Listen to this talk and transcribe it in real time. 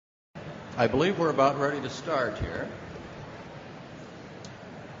I believe we're about ready to start here.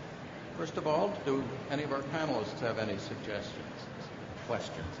 First of all, do any of our panelists have any suggestions,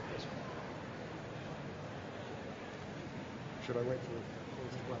 questions at this point? Should I wait for the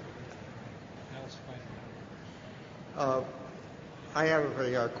close No, it's fine. I have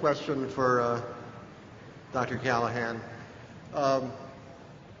a question for Dr. Callahan.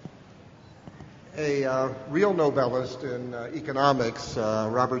 A real Nobelist in economics,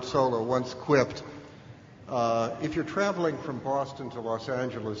 Robert Solow, once quipped, if you're traveling from Boston to Los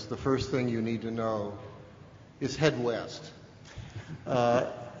Angeles, the first thing you need to know is head west. You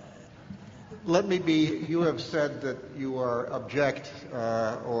have said that you object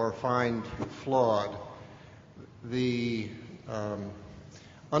or find flawed the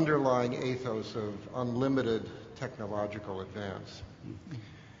underlying ethos of unlimited technological advance.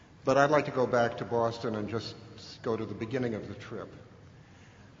 But I'd like to go back to Boston and just go to the beginning of the trip.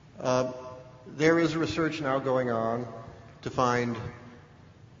 There is research now going on to find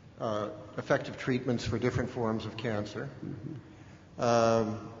effective treatments for different forms of cancer. We are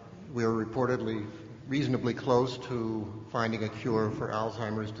reportedly reasonably close to finding a cure for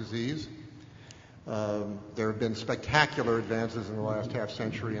Alzheimer's disease. There have been spectacular advances in the last half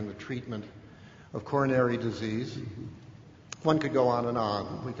century in the treatment of coronary disease. One could go on and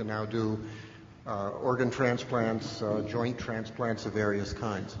on. We can now do organ transplants, joint transplants of various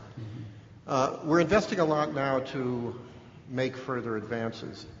kinds. We're investing a lot now to make further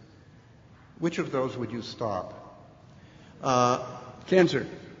advances. Which of those would you stop? Cancer.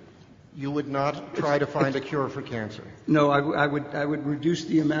 You would not try to find a cure for cancer? No, I would reduce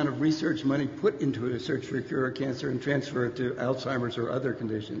the amount of research money put into a search for a cure of cancer and transfer it to Alzheimer's or other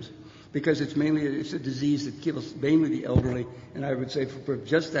conditions, because it's a disease that kills mainly the elderly, and I would say for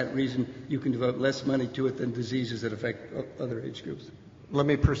just that reason you can devote less money to it than diseases that affect other age groups. Let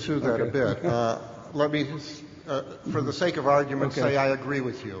me pursue that a bit. Let me, for the sake of argument, say I agree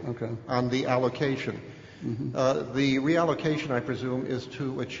with you on the allocation. The reallocation, I presume, is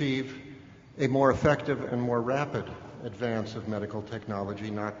to achieve a more effective and more rapid advance of medical technology,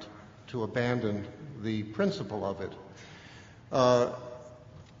 not to abandon the principle of it.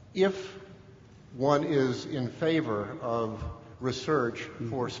 If one is in favor of research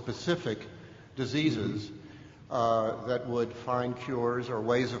for specific diseases that would find cures or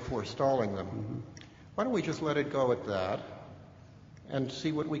ways of forestalling them, why don't we just let it go at that and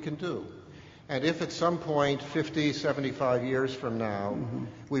see what we can do? And if at some point, 50, 75 years from now,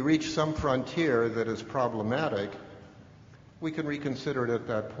 we reach some frontier that is problematic, we can reconsider it at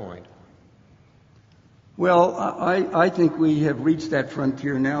that point. Well, I think we have reached that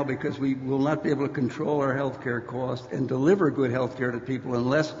frontier now, because we will not be able to control our health care costs and deliver good health care to people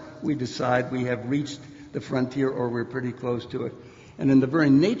unless we decide we have reached the frontier or we're pretty close to it. And in the very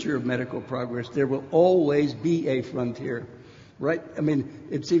nature of medical progress, there will always be a frontier. Right? I mean,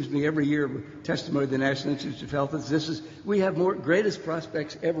 it seems to me every year testimony of the National Institutes of Health we have greatest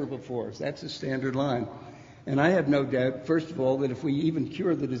prospects ever before us. That's a standard line. And I have no doubt, first of all, that if we even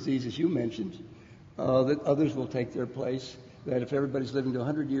cure the diseases you mentioned, that others will take their place, that if everybody's living to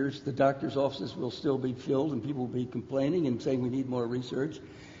 100 years, the doctor's offices will still be filled and people will be complaining and saying we need more research.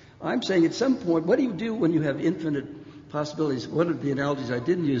 I'm saying at some point, what do you do when you have infinite possibilities? One of the analogies I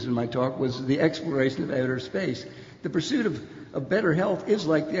didn't use in my talk was the exploration of outer space. The pursuit of better health is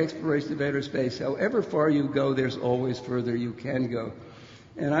like the exploration of outer space. However far you go, there's always further you can go.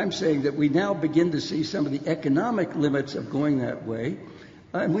 And I'm saying that we now begin to see some of the economic limits of going that way.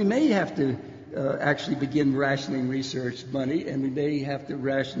 And we may have to actually begin rationing research money, and we may have to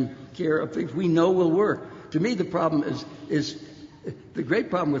ration care of things we know will work. To me, the problem is the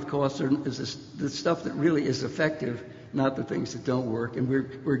great problem with costs is the stuff that really is effective, not the things that don't work. And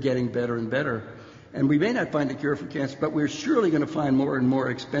we're getting better and better. And we may not find a cure for cancer, but we're surely going to find more and more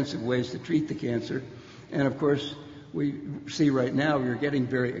expensive ways to treat the cancer. And, of course, we see right now we're getting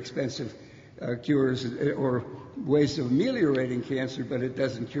very expensive cures or ways of ameliorating cancer, but it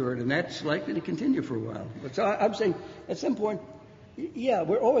doesn't cure it. And that's likely to continue for a while. But so I'm saying at some point, yeah,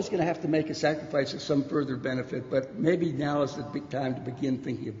 we're always going to have to make a sacrifice of some further benefit, but maybe now is the big time to begin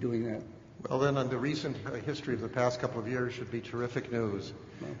thinking of doing that. Well, then, the recent history of the past couple of years should be terrific news.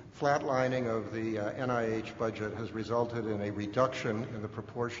 Flatlining of the NIH budget has resulted in a reduction in the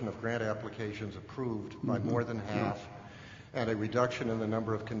proportion of grant applications approved by more than half, and a reduction in the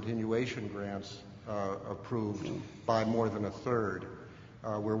number of continuation grants approved by more than a third.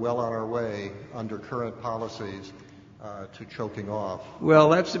 We're well on our way under current policies to choking off. Well,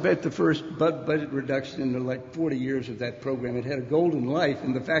 that's about the first budget reduction in like 40 years of that program. It had a golden life,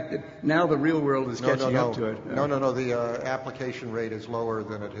 and the fact that now the real world is catching up to it. No. The application rate is lower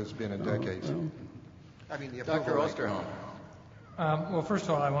than it has been in decades. I mean, the Dr. Osterholm. Well, first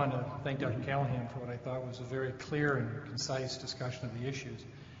of all, I want to thank Dr. Callahan for what I thought was a very clear and concise discussion of the issues.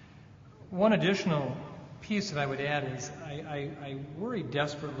 One additional piece that I would add is I worry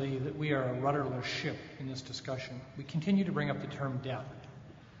desperately that we are a rudderless ship in this discussion. We continue to bring up the term death.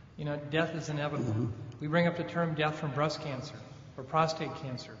 You know, death is inevitable. Mm-hmm. We bring up the term death from breast cancer or prostate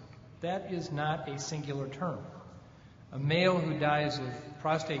cancer. That is not a singular term. A male who dies of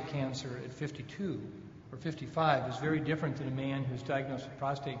prostate cancer at 52 or 55 is very different than a man who's diagnosed with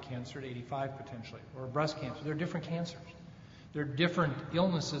prostate cancer at 85 potentially, or breast cancer. They're different cancers. They're different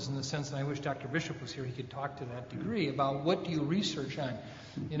illnesses in the sense, and I wish Dr. Bishop was here, he could talk to that degree about what do you research on.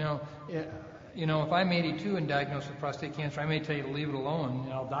 You know, if I'm 82 and diagnosed with prostate cancer, I may tell you to leave it alone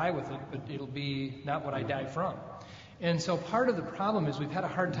and I'll die with it, but it'll be not what I die from. And so part of the problem is we've had a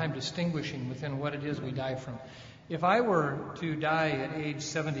hard time distinguishing within what it is we die from. If I were to die at age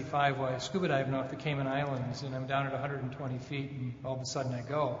 75 while I scuba diving off the Cayman Islands and I'm down at 120 feet and all of a sudden I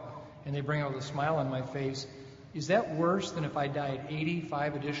go and they bring out a smile on my face, is that worse than if I die at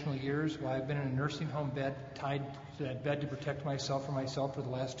 85 additional years while I've been in a nursing home bed, tied to that bed to protect myself for the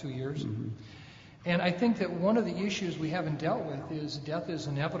last 2 years? Mm-hmm. And I think that one of the issues we haven't dealt with is death is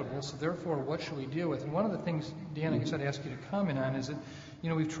inevitable, so therefore what should we deal with? And one of the things, Dan, I guess I'd ask you to comment on is that, you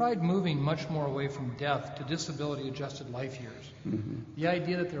know, we've tried moving much more away from death to disability-adjusted life years. Mm-hmm. The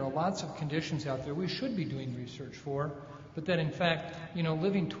idea that there are lots of conditions out there we should be doing research for, but that in fact, you know,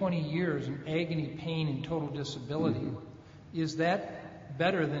 living 20 years in agony, pain, and total disability, mm-hmm. is that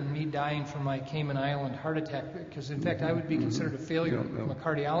better than me dying from my Cayman Island heart attack? Because in fact, I would be considered a failure from a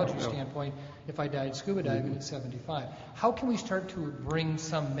cardiology standpoint if I died scuba diving at 75. How can we start to bring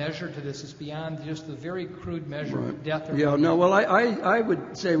some measure to this? It's beyond just the very crude measure of death. Well, I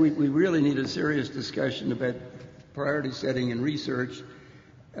would say we really need a serious discussion about priority setting and research,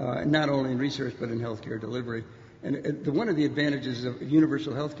 not only in research but in healthcare delivery. And one of the advantages of a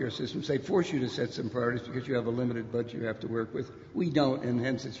universal healthcare systems, they force you to set some priorities because you have a limited budget you have to work with. We don't, and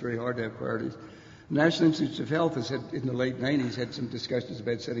hence it's very hard to have priorities. The National Institutes of Health has had, in the late 90s, had some discussions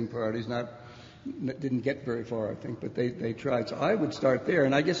about setting priorities. Didn't get very far, I think, but they tried. So I would start there,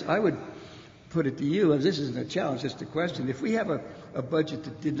 and I guess I would put it to you, and this isn't a challenge, just a question. If we have a budget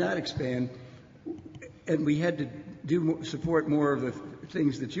that did not expand, and we had to support more of the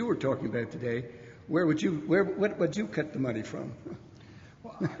things that you were talking about today, what would you cut the money from?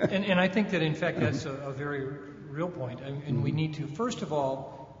 Well, and I think that, in fact, that's a very real point. And we need to, first of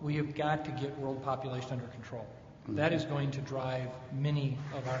all, we have got to get world population under control. That is going to drive many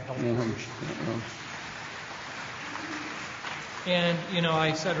of our health issues. And, you know,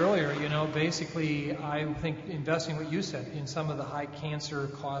 I said earlier, you know, basically I think investing what you said in some of the high cancer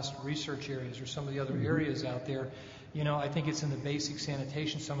cost research areas or some of the other areas out there, you know, I think it's in the basic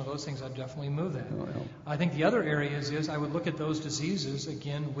sanitation, some of those things, I'd definitely move that. I think the other areas is I would look at those diseases,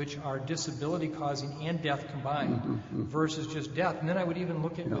 again, which are disability causing and death combined versus just death. And then I would even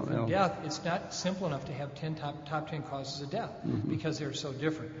look at within death, it's not simple enough to have 10 top 10 causes of death because they're so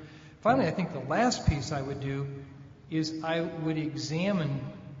different. Finally, I think the last piece I would do is I would examine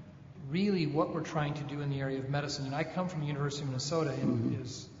really what we're trying to do in the area of medicine. And I come from the University of Minnesota, and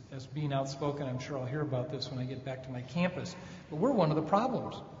as being outspoken, I'm sure I'll hear about this when I get back to my campus. But we're one of the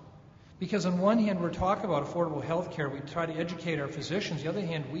problems. Because on one hand, we're talking about affordable health care. We try to educate our physicians. On the other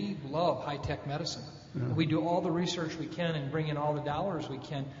hand, we love high-tech medicine. We do all the research we can and bring in all the dollars we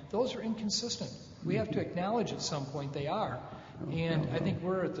can. Those are inconsistent. We have to acknowledge at some point they are. And I think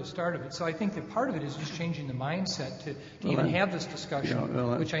we're at the start of it. So I think that part of it is just changing the mindset to even have this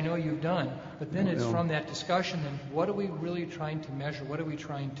discussion, which I know you've done. But then it's from that discussion, then what are we really trying to measure? What are we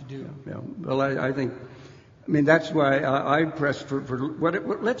trying to do? Well, I think, I mean, that's why I press for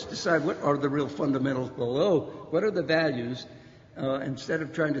let's decide what are the real fundamentals below. What are the values? Instead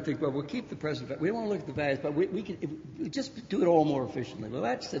of trying to think, well, we'll keep the present value. We don't want to look at the values, but we can just do it all more efficiently. Well,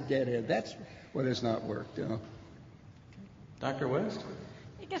 that's the dead end. That's what has not worked. Dr. West?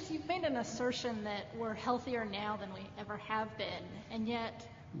 I guess you've made an assertion that we're healthier now than we ever have been, and yet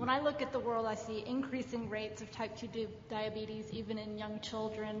when I look at the world, I see increasing rates of type 2 diabetes, even in young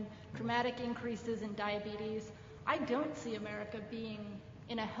children, dramatic increases in diabetes. I don't see America being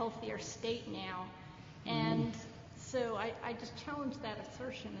in a healthier state now, and so I just challenge that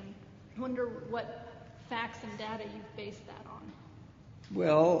assertion and wonder what facts and data you've based that on.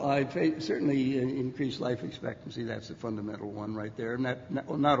 Well, certainly increased life expectancy, that's the fundamental one right there.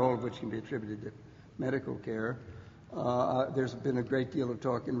 Not all of which can be attributed to medical care. There's been a great deal of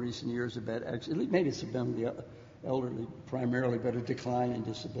talk in recent years about actually, maybe it's been the elderly primarily, but a decline in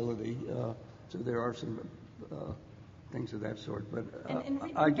disability. So there are some things of that sort. But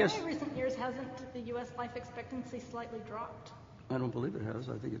I guess in recent years, hasn't the U.S. life expectancy slightly dropped? I don't believe it has.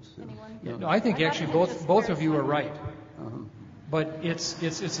 I think it's. No, I think actually both of you are right. But it's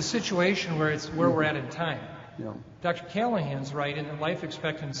a situation where it's where we're at in time. Yeah. Dr. Callahan's right in that life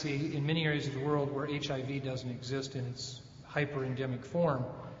expectancy in many areas of the world where HIV doesn't exist in its hyper-endemic form,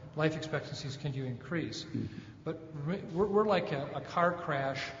 life expectancies continue to increase. But we're like a car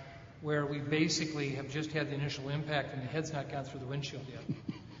crash where we basically have just had the initial impact and the head's not gone through the windshield yet.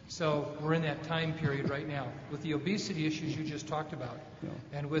 So we're in that time period right now. With the obesity issues you just talked about,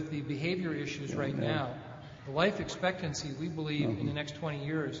 and with the behavior issues right now, the life expectancy, we believe, in the next 20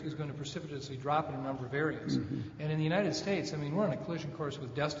 years is going to precipitously drop in a number of areas. And in the United States, I mean, we're on a collision course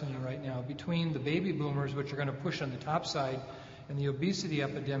with destiny right now between the baby boomers, which are going to push on the top side, and the obesity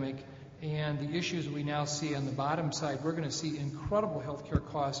epidemic, and the issues we now see on the bottom side. We're going to see incredible healthcare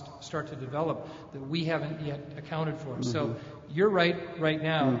costs start to develop that we haven't yet accounted for. So you're right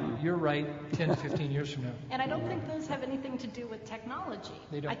now. You're right 10 to 15 years from now. And I don't think those have anything to do with technology.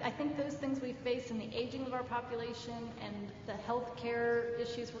 They don't. I think those things we face in the aging of our population and the healthcare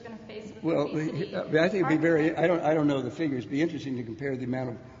issues we're going to face with obesity. I think it'd be very. I don't know the figures. It'd be interesting to compare the amount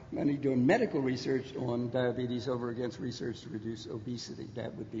of money doing medical research on diabetes over against research to reduce obesity.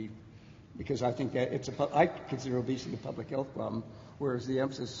 That would be. Because I think that I consider obesity a public health problem, whereas the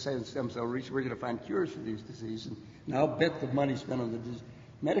emphasis on stem cell research, we're going to find cures for these diseases. And I'll bet the money spent on the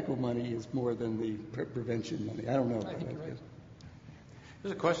medical money is more than the prevention money. I don't know. I think you're right.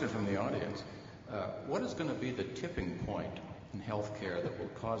 There's a question from the audience. What is going to be the tipping point in healthcare that will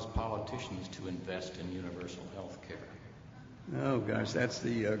cause politicians to invest in universal healthcare? Oh, gosh, that's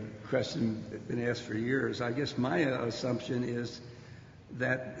the question that's been asked for years. I guess my assumption is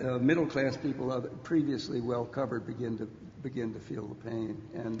that middle-class people previously well covered begin to feel the pain,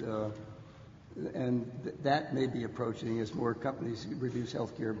 and that may be approaching as more companies reduce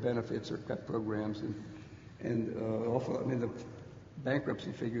health care benefits or cut programs, and also, I mean, the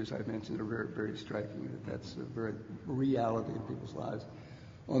bankruptcy figures I mentioned are very, very striking. That's a very reality in people's lives.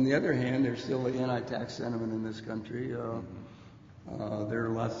 On the other hand, there's still an anti-tax sentiment in this country. There are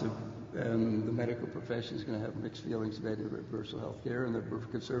lots of, and the medical profession is going to have mixed feelings about universal health care, and the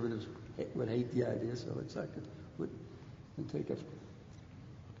conservatives would hate the idea, so it's like it would take a...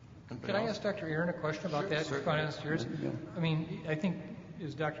 Can I ask Dr. Aaron a question about that? Sure. I mean, I think,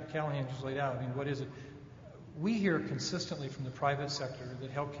 as Dr. Callahan just laid out, I mean, what is it? We hear consistently from the private sector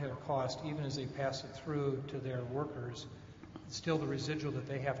that healthcare costs, even as they pass it through to their workers, still the residual that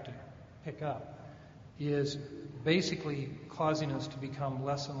they have to pick up is basically causing us to become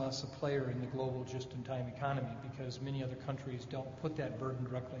less and less a player in the global just-in-time economy because many other countries don't put that burden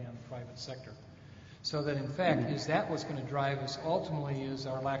directly on the private sector. So that, in fact, is that what's going to drive us ultimately is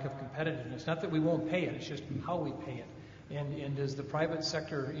our lack of competitiveness. Not that we won't pay it, it's just how we pay it. And does the private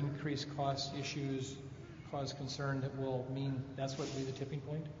sector increase cost issues cause concern that will mean that's what will be the tipping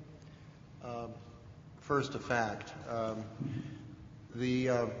point? First, a fact.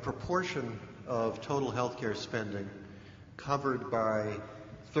 The proportion of total healthcare spending covered by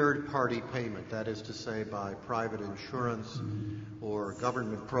third-party payment, that is to say by private insurance or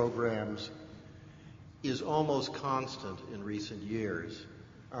government programs, is almost constant in recent years.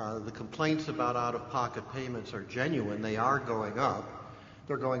 The complaints about out-of-pocket payments are genuine. They are going up.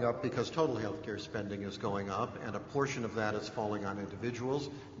 They're going up because total healthcare spending is going up, and a portion of that is falling on individuals,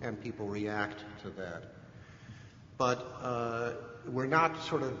 and people react to that. But we're not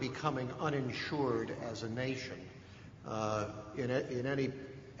sort of becoming uninsured as a nation in any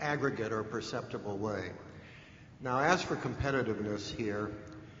aggregate or perceptible way. Now, as for competitiveness here,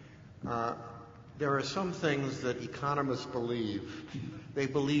 there are some things that economists believe. They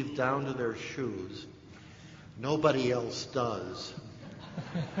believe down to their shoes. Nobody else does.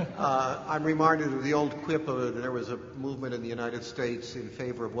 I'm reminded of the old quip of there was a movement in the United States in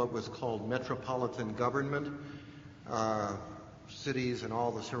favor of what was called metropolitan government. Cities and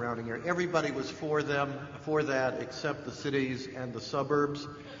all the surrounding area. Everybody was for that, except the cities and the suburbs.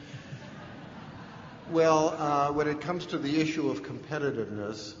 Well, when it comes to the issue of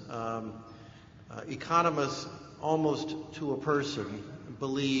competitiveness, economists, almost to a person,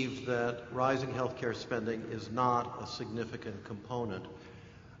 believe that rising healthcare spending is not a significant component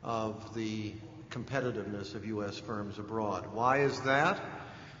of the competitiveness of U.S. firms abroad. Why is that?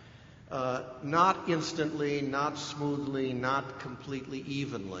 Not instantly, not smoothly, not completely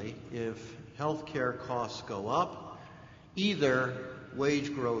evenly. If healthcare costs go up, either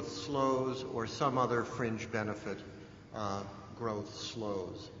wage growth slows or some other fringe benefit growth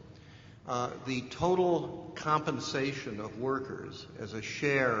slows. The total compensation of workers as a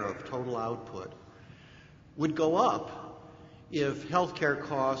share of total output would go up if healthcare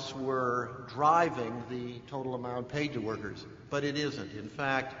costs were driving the total amount paid to workers, but it isn't. In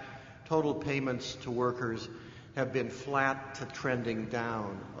fact, total payments to workers have been flat to trending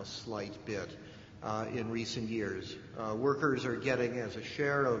down a slight bit in recent years. Workers are getting, as a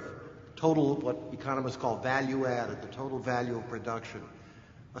share of total, what economists call value added, the total value of production,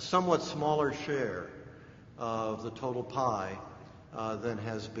 a somewhat smaller share of the total pie than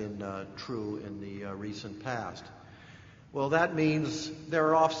has been true in the recent past. Well, that means there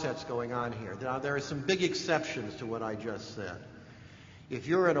are offsets going on here. Now, there are some big exceptions to what I just said. If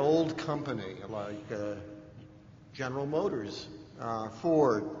you're an old company like General Motors,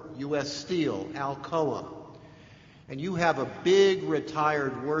 Ford, U.S. Steel, Alcoa, and you have a big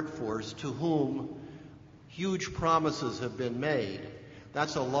retired workforce to whom huge promises have been made,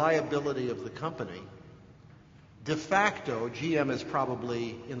 that's a liability of the company. De facto, GM is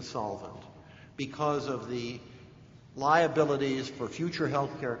probably insolvent because of the liabilities for future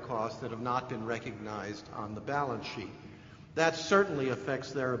health care costs that have not been recognized on the balance sheet. That certainly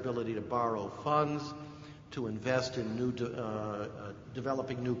affects their ability to borrow funds, to invest in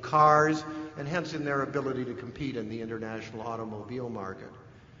developing new cars, and hence in their ability to compete in the international automobile market.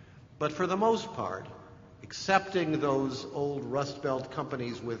 But for the most part, accepting those old Rust Belt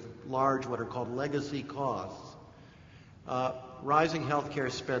companies with large, what are called legacy costs, rising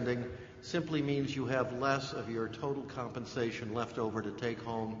healthcare spending simply means you have less of your total compensation left over to take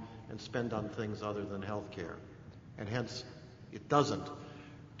home and spend on things other than healthcare. And hence, it doesn't,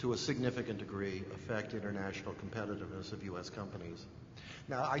 to a significant degree, affect international competitiveness of U.S. companies.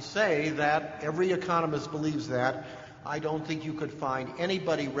 Now, I say that every economist believes that. I don't think you could find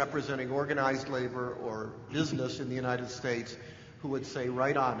anybody representing organized labor or business in the United States who would say,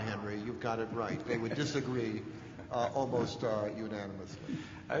 right on, Henry, you've got it right. They would disagree almost unanimously.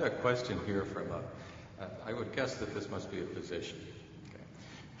 I have a question here from I would guess that this must be a physician. Okay.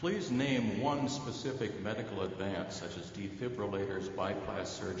 Please name one specific medical advance, such as defibrillators, bypass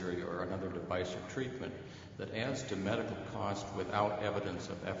surgery, or another device or treatment, that adds to medical cost without evidence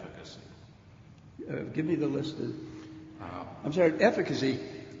of efficacy. Give me the list. I'm sorry, efficacy.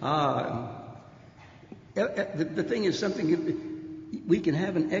 The thing is something, we can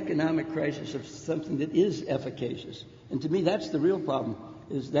have an economic crisis of something that is efficacious. And to me, that's the real problem.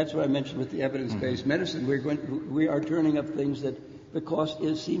 That's what I mentioned with the evidence-based medicine. We are turning up things that the cost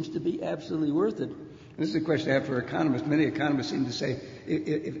seems to be absolutely worth it. And this is a question I have for economists. Many economists seem to say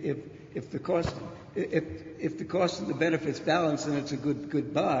if the cost and the benefits balance, then it's a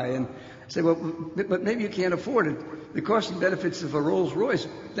good buy. And I say, well, but maybe you can't afford it. The cost and benefits of a Rolls-Royce,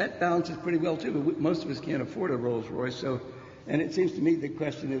 that balances pretty well too. But most of us can't afford a Rolls-Royce. And it seems to me the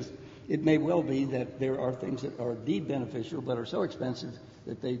question is, it may well be that there are things that are indeed beneficial but are so expensive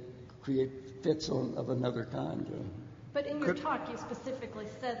that they create fits of another kind. But in your talk, you specifically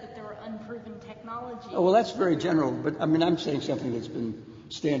said that there were unproven technologies. Oh, well, that's very general. But, I mean, I'm saying something that's been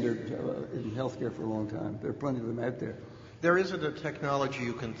standard in healthcare for a long time. There are plenty of them out there. There isn't a technology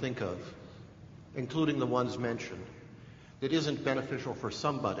you can think of, including the ones mentioned, that isn't beneficial for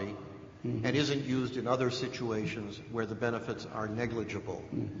somebody and isn't used in other situations where the benefits are negligible.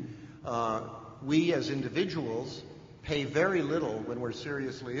 We as individuals pay very little when we're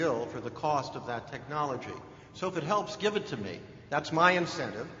seriously ill for the cost of that technology. So if it helps, give it to me. That's my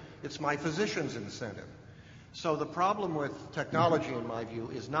incentive. It's my physician's incentive. So the problem with technology, in my view,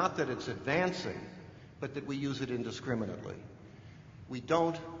 is not that it's advancing, but that we use it indiscriminately. We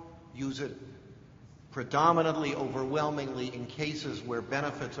don't use it predominantly, overwhelmingly in cases where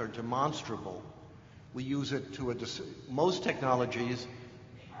benefits are demonstrable. We use it to most technologies,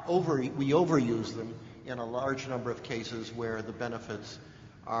 we overuse them in a large number of cases where the benefits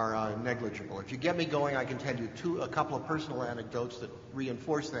are negligible. If you get me going, I can tell you a couple of personal anecdotes that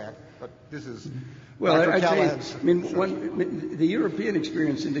reinforce that, but this is Dr. Callahan's. The European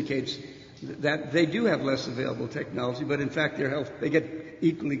experience indicates that they do have less available technology, but in fact they get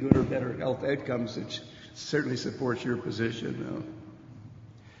equally good or better health outcomes, which certainly supports your position.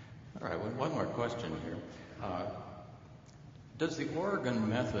 All right, one more question here. Does the Oregon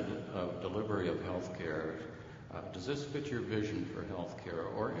method of delivery of health care, does this fit your vision for health care,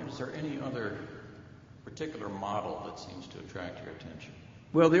 or is there any other particular model that seems to attract your attention?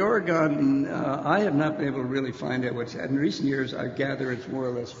 Well, the Oregon, I have not been able to really find out what's happened. In recent years, I gather it's more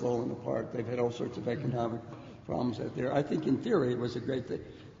or less fallen apart. They've had all sorts of economic problems out there. I think in theory it was a great thing.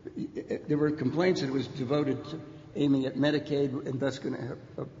 There were complaints that it was devoted to aiming at Medicaid and thus going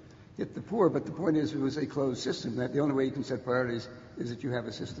to hit the poor. But the point is, it was a closed system. That the only way you can set priorities is that you have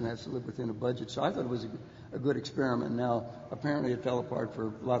a system that has to live within a budget. So I thought it was a good experiment. Now, apparently it fell apart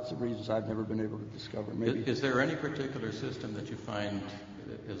for lots of reasons I've never been able to discover. Maybe. Is there any particular system that you find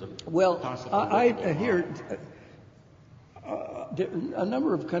is a possible? I hear a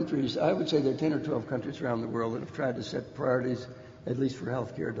number of countries, I would say there are 10 or 12 countries around the world that have tried to set priorities, at least for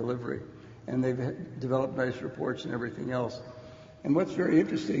healthcare delivery. And they've developed nice reports and everything else. And what's very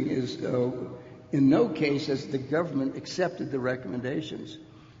interesting is, in no case has the government accepted the recommendations.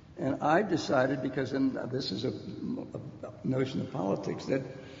 And I decided, because this is a notion of politics, that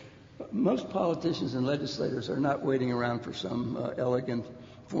most politicians and legislators are not waiting around for some elegant,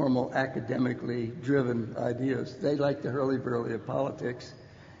 formal, academically driven ideas. They like the hurly-burly of politics,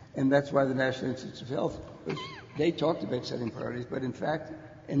 and that's why the National Institutes of Health, they talked about setting priorities, but in fact,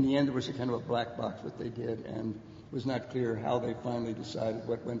 in the end, it was a kind of a black box what they did, and it was not clear how they finally decided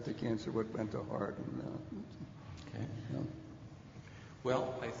what went to cancer, what went to heart. Okay.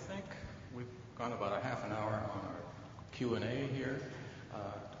 Well, I think we've gone about a half an hour on our Q&A here.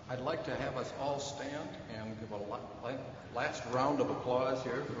 I'd like to have us all stand and give a last round of applause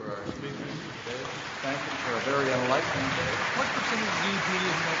here for our speakers today. Thank you for a very enlightening day. What percent of GDP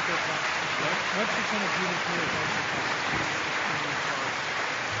is healthcare costs? What percent of GDP is healthcare costs?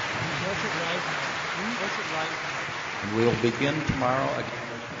 What's it right now? And we'll begin tomorrow again.